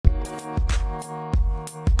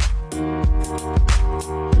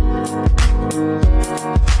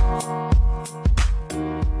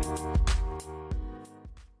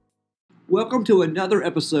welcome to another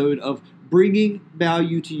episode of Bringing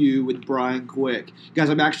Value to You with Brian Quick. Guys,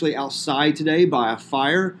 I'm actually outside today by a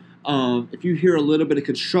fire. If you hear a little bit of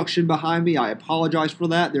construction behind me, I apologize for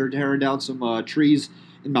that. They're tearing down some trees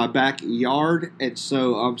in my backyard, and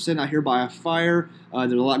so I'm sitting out here by a fire.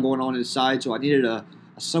 There's a lot going on inside, so I needed a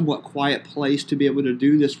somewhat quiet place to be able to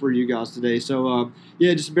do this for you guys today. So,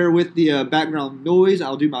 just bear with the background noise.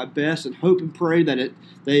 I'll do my best and hope and pray that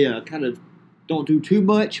they kind of don't do too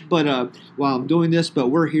much, but while I'm doing this, but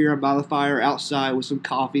we're here by the fire outside with some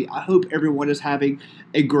coffee. I hope everyone is having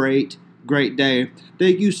a great day.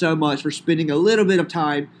 Thank you so much for spending a little bit of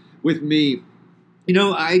time with me. You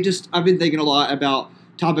know, I've been thinking a lot about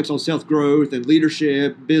topics on self-growth and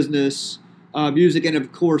leadership, business, music, and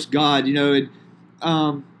of course, God, and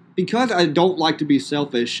because I don't like to be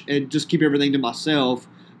selfish and just keep everything to myself,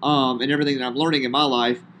 and everything that I'm learning in my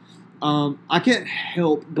life, I can't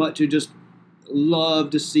help but to just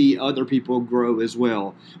love to see other people grow as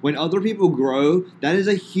well. When other people grow, that is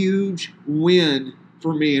a huge win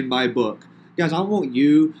for me in my book. Guys, I want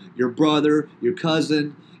you, your brother, your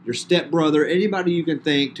cousin, your stepbrother, anybody you can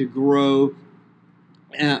think to grow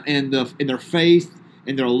in their faith,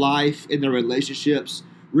 in their life, in their relationships,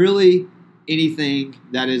 really anything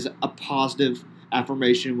that is a positive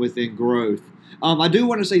affirmation within growth. I do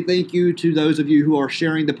want to say thank you to those of you who are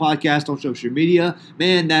sharing the podcast on social media.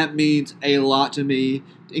 Man, that means a lot to me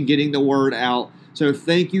in getting the word out. So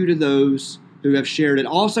thank you to those who have shared it.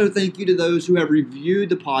 Also, thank you to those who have reviewed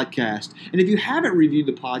the podcast. And if you haven't reviewed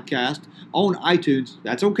the podcast on iTunes,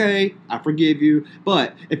 that's okay. I forgive you.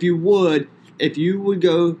 But if you would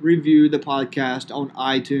go review the podcast on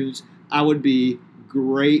iTunes, I would be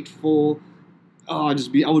grateful. I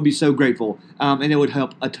would be so grateful. And it would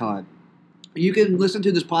help a ton. You can listen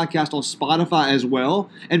to this podcast on Spotify as well,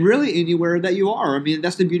 and really anywhere that you are. I mean,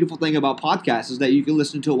 that's the beautiful thing about podcasts is that you can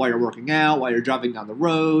listen to it while you're working out, while you're driving down the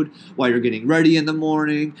road, while you're getting ready in the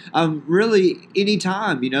morning. Really,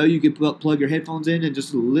 anytime, you can plug your headphones in and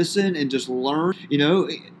just listen and just learn.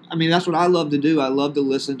 That's what I love to do. I love to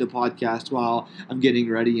listen to podcasts while I'm getting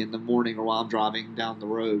ready in the morning or while I'm driving down the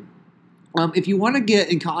road. If you want to get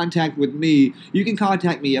in contact with me, you can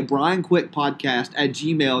contact me at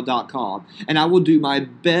brianquickpodcast@gmail.com, and I will do my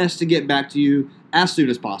best to get back to you as soon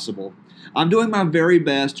as possible. I'm doing my very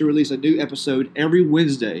best to release a new episode every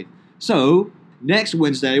Wednesday. So, next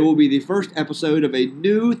Wednesday will be the first episode of a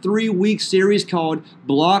new 3-week series called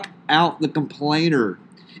Block Out the Complainer.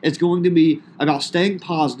 It's going to be about staying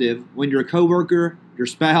positive when your coworker, your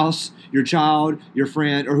spouse, your child, your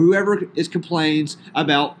friend, or whoever complains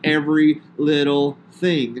about every little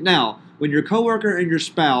thing. Now, when your coworker and your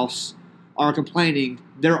spouse are complaining,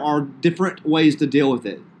 there are different ways to deal with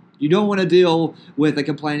it. You don't want to deal with a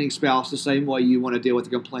complaining spouse the same way you want to deal with a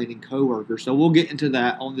complaining coworker. So we'll get into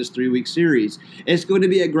that on this 3-week series. It's going to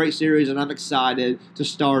be a great series, and I'm excited to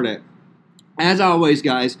start it. As always,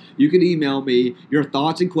 guys, you can email me your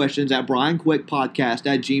thoughts and questions at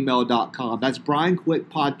brianquickpodcast@gmail.com. That's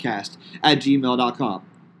brianquickpodcast@gmail.com.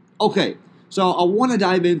 Okay, so I want to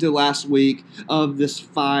dive into last week of this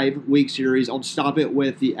 5-week series on Stop It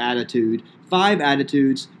With the Attitude. 5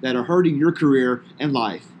 attitudes that are hurting your career and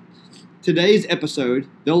life. Today's episode,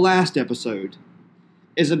 the last episode,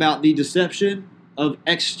 is about the deception of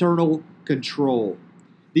external control.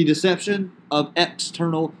 The deception of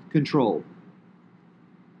external control.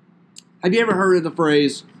 Have you ever heard of the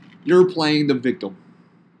phrase, you're playing the victim?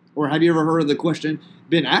 Or have you ever heard of the question,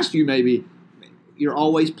 been asked you maybe, you're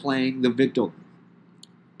always playing the victim?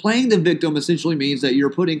 Playing the victim essentially means that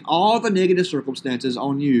you're putting all the negative circumstances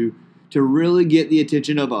on you to really get the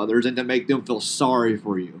attention of others and to make them feel sorry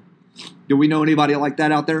for you. Do we know anybody like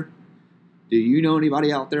that out there? Do you know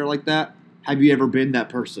anybody out there like that? Have you ever been that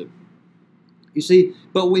person? You see,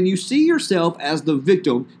 but when you see yourself as the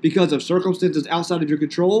victim because of circumstances outside of your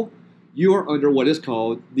control, you are under what is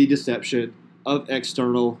called the deception of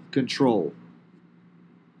external control.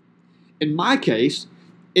 In my case,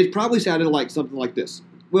 it probably sounded like something like this.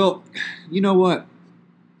 Well, you know what?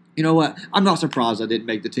 I'm not surprised I didn't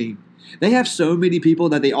make the team. They have so many people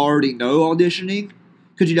that they already know auditioning,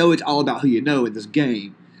 because it's all about who you know in this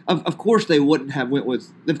game. Of course they wouldn't have went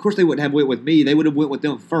with me. They would have went with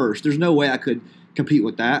them first. There's no way I could compete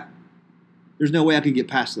with that. There's no way I could get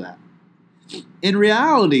past that. In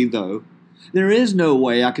reality, though, there is no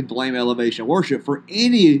way I could blame Elevation Worship for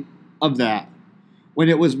any of that when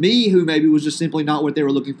it was me who maybe was just simply not what they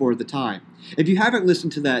were looking for at the time. If you haven't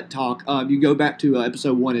listened to that talk, you go back to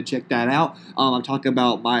episode 1 and check that out. I'm talking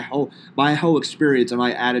about my whole experience and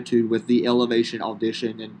my attitude with the Elevation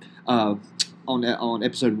audition and on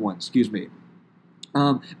episode 1. Excuse me.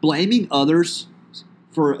 Blaming others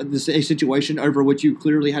for this, a situation over which you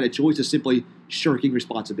clearly had a choice is simply shirking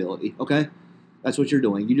responsibility. Okay, that's what you're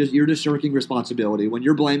doing. You're just shirking responsibility when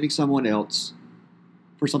you're blaming someone else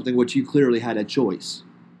for something which you clearly had a choice.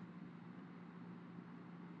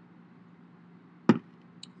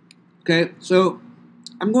 Okay, so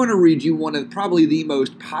I'm going to read you one of probably the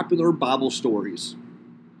most popular Bible stories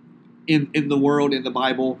in the world, in the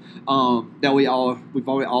Bible, that we've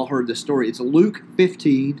already all heard this story. It's Luke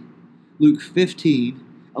 15,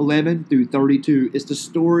 11 through 32. It's the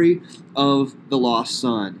story of the lost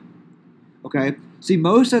son. Okay? See,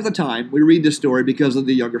 most of the time we read this story because of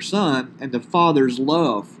the younger son and the father's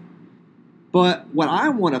love. But what I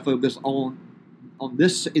want to focus on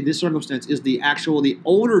this in this circumstance is the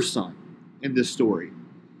older son in this story.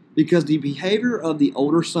 Because the behavior of the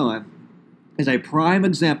older son is a prime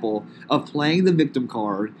example of playing the victim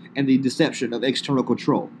card and the deception of external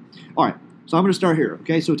control. All right, so I'm going to start here.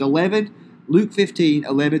 Okay, so it's Luke 15,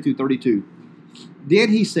 11 through 32. Then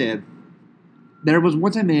he said, "There was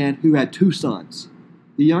once a man who had 2 sons.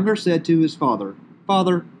 The younger said to his father,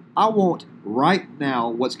 'Father, I want right now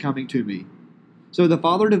what's coming to me.' So the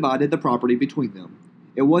father divided the property between them.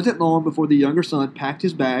 It wasn't long before the younger son packed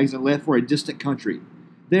his bags and left for a distant country.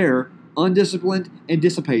 There, undisciplined and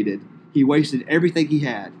dissipated, he wasted everything he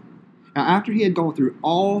had. Now, after he had gone through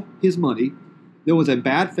all his money, there was a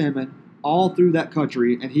bad famine all through that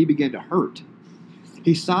country, and he began to hurt.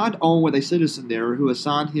 He signed on with a citizen there who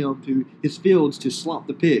assigned him to his fields to slaughter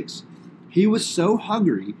the pigs. He was so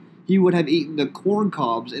hungry he would have eaten the corn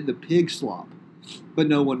cobs in the pig slop, but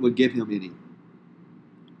no one would give him any.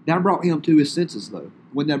 That brought him to his senses, though.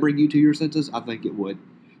 Wouldn't that bring you to your senses? I think it would.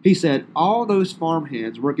 He said, 'All those farm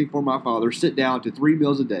hands working for my father sit down to 3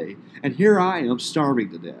 meals a day, and here I am starving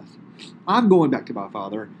to death. I'm going back to my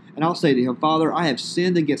father, and I'll say to him, Father, I have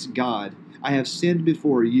sinned against God. I have sinned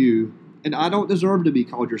before you, and I don't deserve to be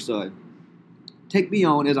called your son. Take me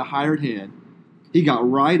on as a hired hand.' He got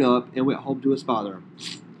right up and went home to his father.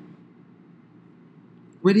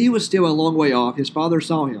 When he was still a long way off, his father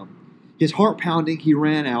saw him. His heart pounding, he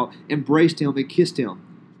ran out, embraced him, and kissed him.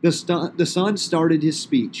 The son started his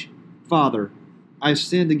speech. 'Father, I've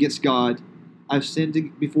sinned against God. I've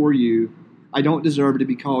sinned before you. I don't deserve to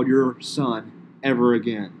be called your son ever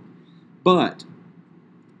again.' But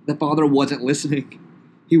the father wasn't listening.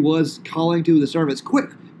 He was calling to the servants,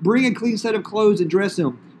 'Quick, bring a clean set of clothes and dress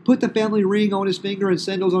him. Put the family ring on his finger and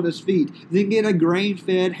sandals on his feet. Then get a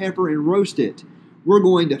grain-fed heifer and roast it. We're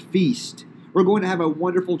going to feast. We're going to have a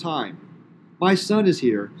wonderful time. My son is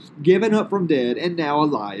here, given up from dead and now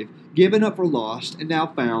alive, given up for lost and now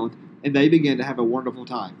found,' and they began to have a wonderful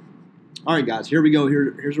time." All right, guys, here we go.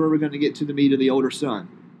 Here's where we're going to get to the meat of the older son.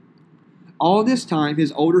 All this time,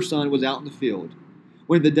 his older son was out in the field.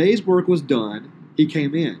 When the day's work was done, he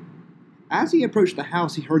came in. As he approached the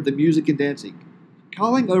house, he heard the music and dancing.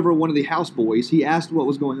 Calling over one of the houseboys, he asked what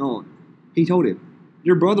was going on. He told him,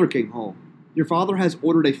 "Your brother came home. Your father has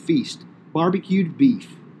ordered a feast, barbecued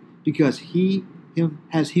beef, because he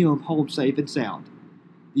has him home safe and sound."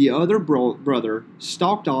 The other brother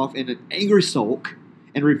stalked off in an angry sulk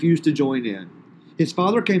and refused to join in. His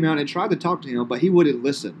father came out and tried to talk to him, but he wouldn't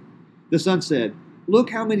listen. The son said,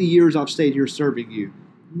 "Look how many years I've stayed here serving you,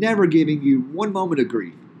 never giving you one moment of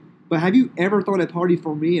grief. But have you ever thrown a party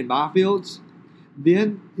for me in my fields?"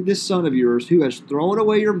 Then this son of yours, who has thrown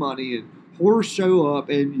away your money, and whores show up,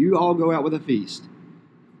 and you all go out with a feast.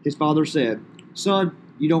 His father said, "Son,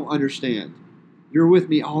 you don't understand. You're with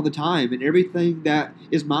me all the time, and everything that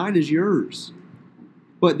is mine is yours.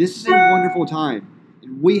 But this is a wonderful time,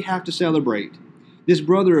 and we have to celebrate. This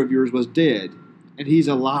brother of yours was dead, and he's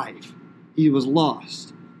alive. He was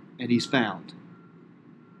lost, and he's found."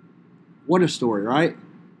 What a story, right?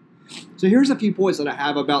 So here's a few points that I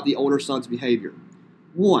have about the older son's behavior.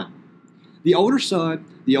 1, the older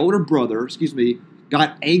brother,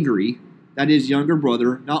 got angry that his younger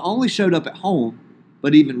brother not only showed up at home,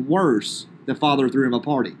 but even worse, the father threw him a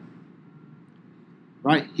party.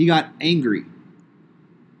 Right? He got angry.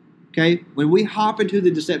 Okay? When we hop into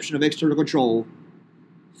the deception of external control,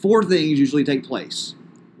 4 things usually take place.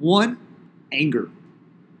 1, anger.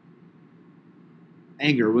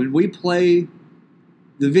 Anger. When we play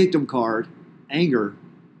the victim card, anger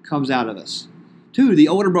comes out of us. 2, the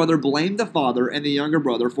older brother blamed the father and the younger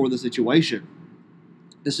brother for the situation.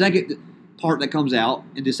 The second part that comes out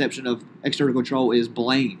in deception of external control is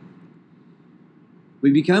blame.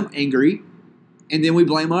 We become angry, and then we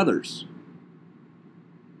blame others.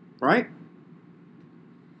 Right?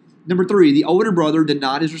 Number 3, the older brother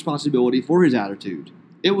denied his responsibility for his attitude.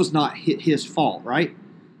 It was not his fault, right?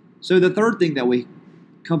 So the third thing that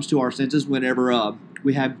comes to our senses whenever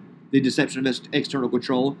we have the deception of external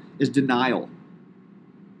control is denial.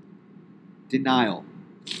 Denial.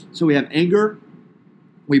 So we have anger,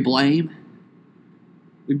 we blame,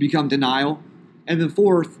 we become denial. And then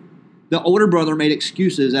fourth, the older brother made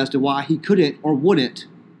excuses as to why he couldn't or wouldn't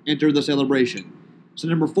enter the celebration. So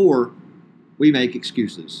number 4, we make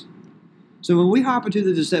excuses. So when we hop into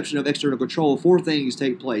the deception of external control, 4 things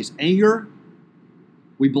take place. Anger,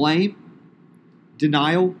 we blame,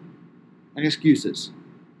 denial, and excuses.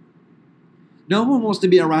 No one wants to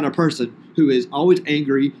be around a person who is always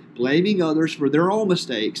angry, blaming others for their own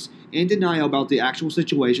mistakes, and denial about the actual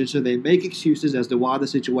situation, so they make excuses as to why the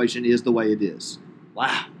situation is the way it is.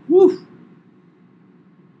 Wow. Woo.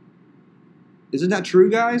 Isn't that true,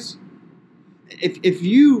 guys? If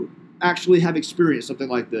you actually have experienced something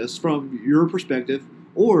like this from your perspective,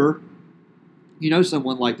 or you know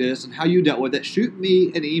someone like this and how you dealt with it, shoot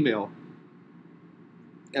me an email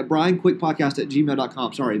at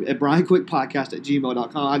brianquickpodcast@gmail.com. Sorry, at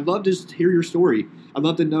brianquickpodcast@gmail.com. I'd love to just hear your story. I'd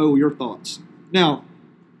love to know your thoughts. Now,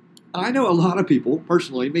 I know a lot of people,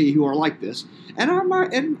 personally, me, who are like this,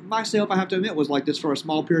 and myself, I have to admit, was like this for a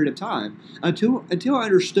small period of time until I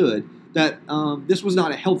understood that this was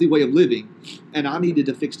not a healthy way of living, and I needed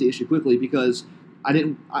to fix the issue quickly because I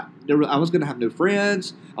was going to have no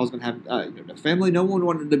friends, I was going to have no family. No one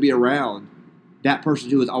wanted to be around that person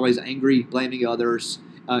who was always angry, blaming others,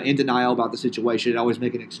 in denial about the situation, and always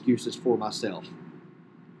making excuses for myself.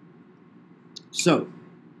 So,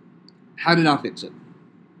 how did I fix it?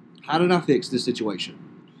 How did I fix this situation?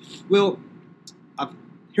 Well,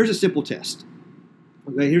 here's a simple test.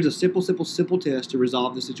 Okay, here's a simple test to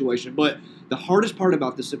resolve the situation. But the hardest part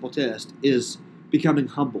about this simple test is becoming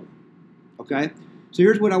humble. Okay? So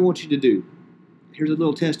here's what I want you to do. Here's a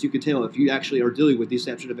little test you can tell if you actually are dealing with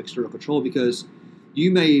deception of external control, because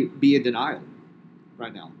you may be in denial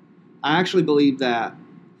right now. I actually believe that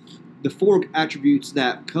the 4 attributes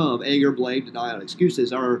that come, anger, blame, denial, and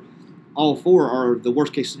excuses, are all 4 are the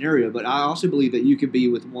worst case scenario, but I also believe that you can be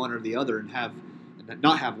with one or the other and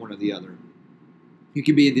not have one or the other. You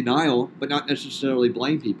can be in denial, but not necessarily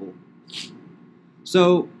blame people.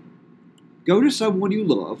 So, go to someone you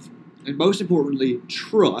love, and most importantly,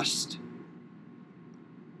 trust.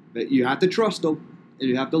 That you have to trust them, and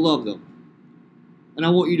you have to love them. And I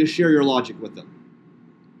want you to share your logic with them.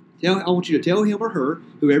 I want you to tell him or her,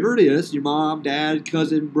 whoever it is, your mom, dad,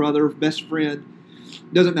 cousin, brother, best friend,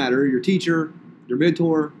 doesn't matter, your teacher, your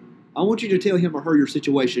mentor, I want you to tell him or her your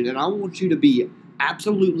situation, and I want you to be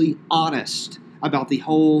absolutely honest about the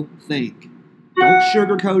whole thing. Don't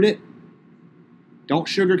sugarcoat it. Don't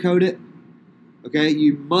sugarcoat it. Okay?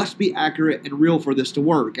 You must be accurate and real for this to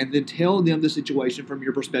work, and then tell them the situation from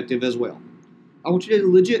your perspective as well. I want you to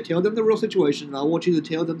legit tell them the real situation, and I want you to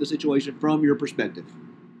tell them the situation from your perspective.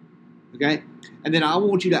 Okay? And then I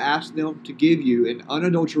want you to ask them to give you an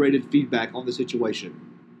unadulterated feedback on the situation.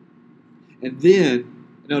 And then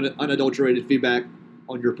an unadulterated feedback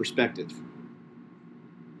on your perspective.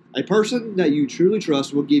 A person that you truly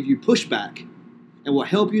trust will give you pushback and will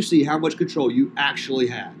help you see how much control you actually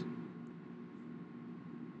had.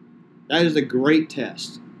 That is a great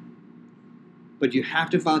test. But you have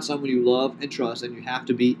to find someone you love and trust, and you have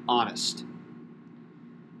to be honest.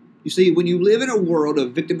 You see, when you live in a world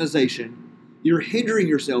of victimization, you're hindering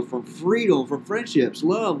yourself from freedom, from friendships,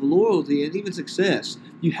 love, loyalty, and even success.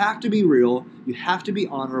 You have to be real, you have to be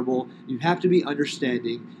honorable, you have to be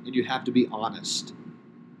understanding, and you have to be honest.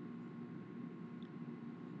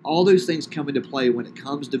 All those things come into play when it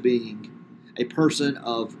comes to being a person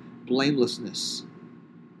of blamelessness,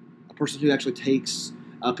 a person who actually takes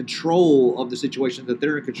control of the situation that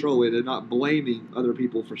they're in control with and not blaming other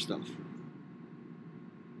people for stuff.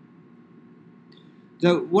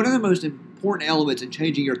 So one of the most important elements in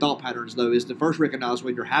changing your thought patterns, though, is to first recognize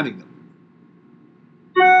when you're having them.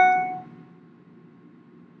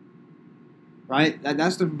 Right?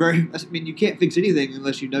 You can't fix anything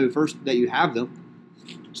unless you know first that you have them.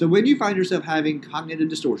 So when you find yourself having cognitive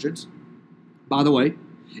distortions, by the way,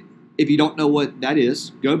 if you don't know what that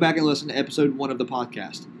is, go back and listen to episode 1 of the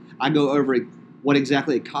podcast. I go over what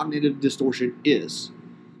exactly a cognitive distortion is.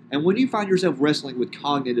 And when you find yourself wrestling with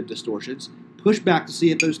cognitive distortions, push back to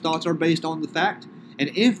see if those thoughts are based on the fact. And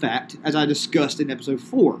in fact, as I discussed in episode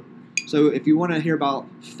 4. So if you want to hear about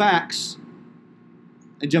facts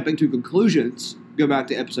and jumping to conclusions, go back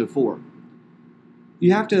to episode 4.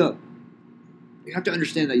 You have to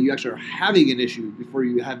understand that you actually are having an issue before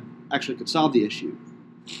you actually can solve the issue.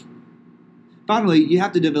 Finally, you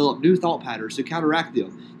have to develop new thought patterns to counteract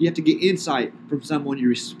them. You have to get insight from someone you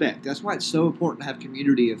respect. That's why it's so important to have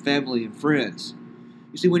community and family and friends.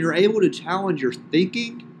 You see, when you're able to challenge your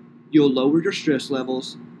thinking, you'll lower your stress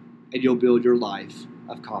levels, and you'll build your life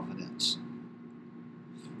of confidence.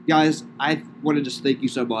 Guys, I want to just thank you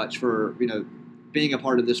so much for being a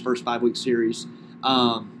part of this first 5-week series.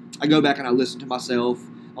 I go back and I listen to myself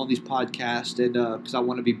on these podcasts, and because I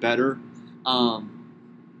want to be better. I'm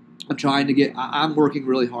working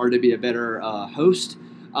really hard to be a better host.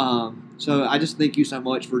 So I just thank you so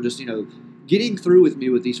much for just getting through with me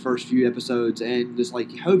with these first few episodes, and just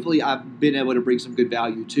hopefully I've been able to bring some good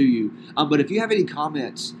value to you. But if you have any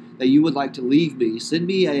comments that you would like to leave me, send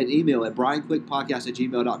me an email at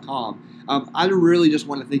brianquickpodcast@gmail.com. I really just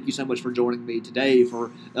want to thank you so much for joining me today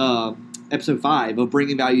for episode 5 of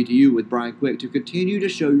Bringing Value to You with Brian Quick. To continue to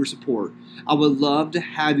show your support, I would love to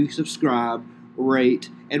have you subscribe, rate,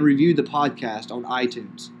 and review the podcast on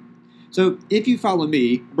iTunes. So if you follow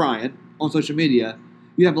me, Brian, on social media,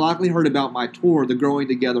 you have likely heard about my tour, the Growing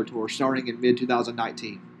Together Tour, starting in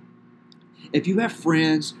mid-2019. If you have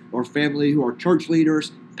friends or family who are church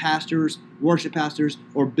leaders, pastors, worship pastors,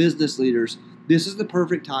 or business leaders, this is the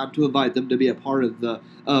perfect time to invite them to be a part of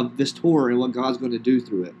this tour and what God's going to do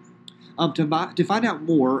through it. To find out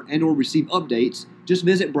more and or receive updates, just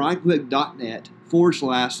visit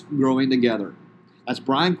brianquick.net/growing together. That's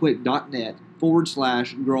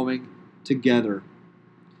brianquick.net/growing together.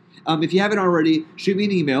 If you haven't already, shoot me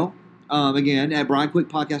an email, again, at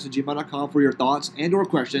brianquickpodcast@gmail.com for your thoughts and or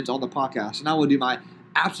questions on the podcast, and I will do my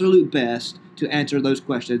absolute best to answer those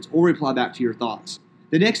questions or reply back to your thoughts.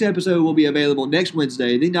 The next episode will be available next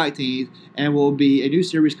Wednesday, the 19th, and will be a new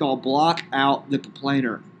series called Block Out the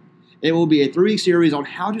Complainer. It will be a 3-week series on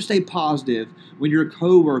how to stay positive when your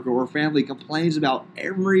coworker or family complains about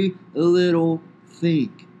every little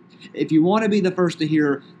thing. If you want to be the first to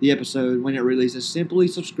hear the episode when it releases, simply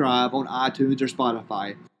subscribe on iTunes or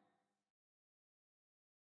Spotify.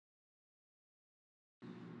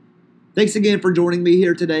 Thanks again for joining me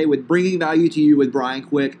here today with Bringing Value to You with Brian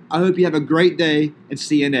Quick. I hope you have a great day, and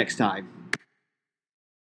see you next time.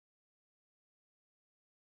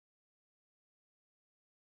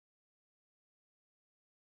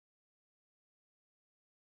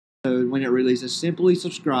 When it releases, simply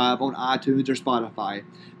subscribe on iTunes or Spotify.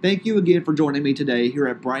 Thank you again for joining me today here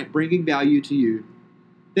at Bringing Value to You.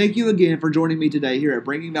 Thank you again for joining me today here at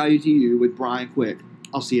Bringing Value to You with Brian Quick.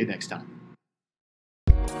 I'll see you next time.